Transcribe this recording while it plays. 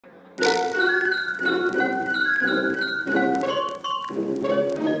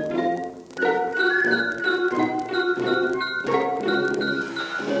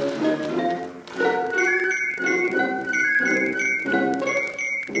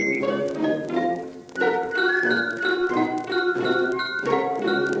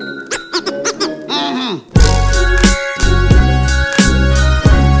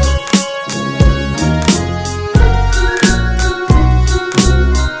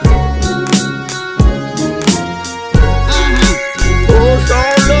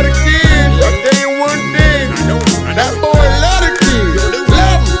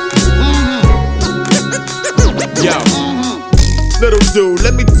Dude,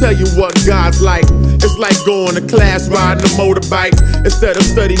 let me tell you what God's like. It's like going to class, riding a motorbike. Instead of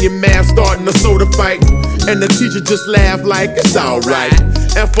studying math, starting a soda fight. And the teacher just laughed like it's alright.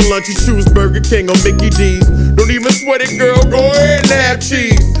 And for lunch you choose Burger King or Mickey D's. Don't even sweat it, girl, go ahead and have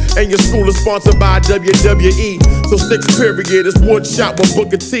cheese. And your school is sponsored by WWE. So 6th period is wood shot with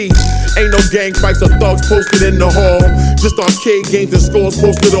Booker T. Ain't no gang fights or thugs posted in the hall. Just arcade games and scores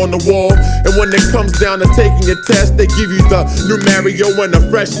posted on the wall. And when it comes down to taking your test, they give you the new Mario and a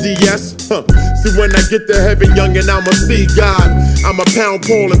fresh DS. See, when I get to heaven, youngin', I'ma see God. I'ma pound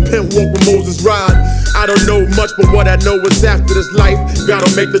Paul and pimp walk with Moses ride. I don't know much, but what I know is after this life, gotta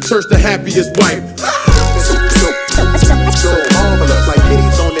make the church the happiest wife. So marvelous, like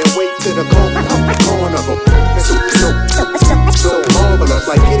kitties on their way to the carnival. So marvelous,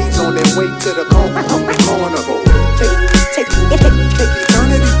 like kitties on their way to the carnival.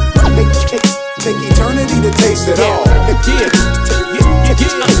 Take eternity to taste it all.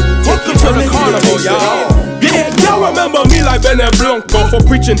 Welcome to the carnival, y'all. Yeah, y'all remember me like Bennett Blanco for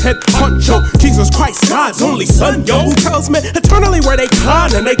preaching head honcho. Jesus Christ, God's only son, yo, who tells me eternally where they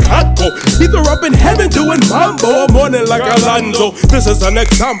can and they can't go. Either up in heaven doing mambo or morning like Alonzo. This is an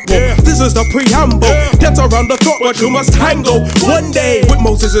example, this is the preamble. Dance around the thought, but you must tango. One day with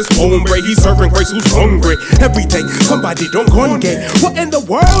Moses' hombre, he's serving grace who's hungry. Every day, somebody don't congregate. What in the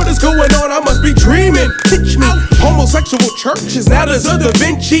world is going on? I must be dreaming. Teach me, homosexual churches, now there's a Da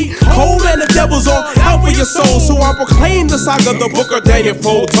Vinci. Home and the devil's all out for your soul. So I proclaim the saga, the book of Daniel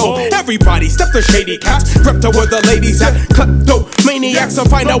Photo. Everybody step to shady cats, rep to where the ladies at. Kleptomaniacs to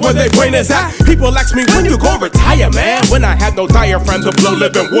find out where their brain is at. People ask me when you gon' retire, man. When I had no diaphragm to blow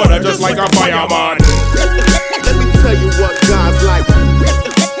living water just like a fireman. Let me tell you what God's like.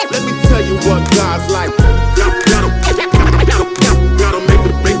 Let me tell you what God's like. Gotta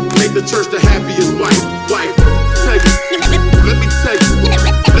make the church the happiest wife. Let me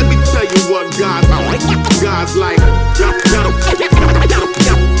tell you what God's like.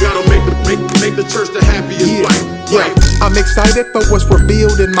 Gotta make the church the happiest wife. I'm excited for what's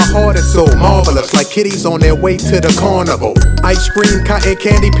revealed in my heart. It's so marvelous, like kitties on their way to the carnival. Ice cream, cotton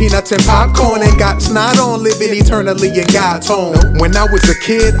candy, peanuts and popcorn. And got snot on, living eternally in God's home. When I was a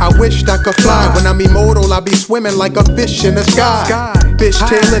kid, I wished I could fly. When I'm immortal, I'll be swimming like a fish in the sky. Fish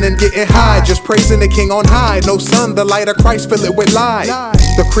tailing and getting high, just praising the King on high. No sun, the light of Christ, fill it with light.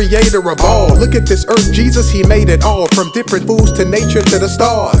 The creator of all, look at this earth, Jesus, he made it all. From different foods to nature to the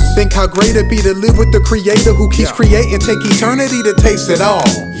stars. Think how great it'd be to live with the creator who keeps creating. Take eternity to taste it all.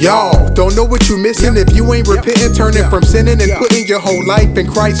 Y'all don't know what you missing if you ain't repenting, turning from sinning and putting your whole life in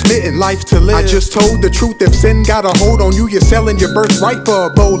Christ's mitten. Life to live. I just told the truth. If sin got a hold on you, you're selling your birthright for a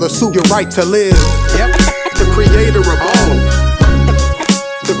bowl of soup. Your right to live. The creator of all.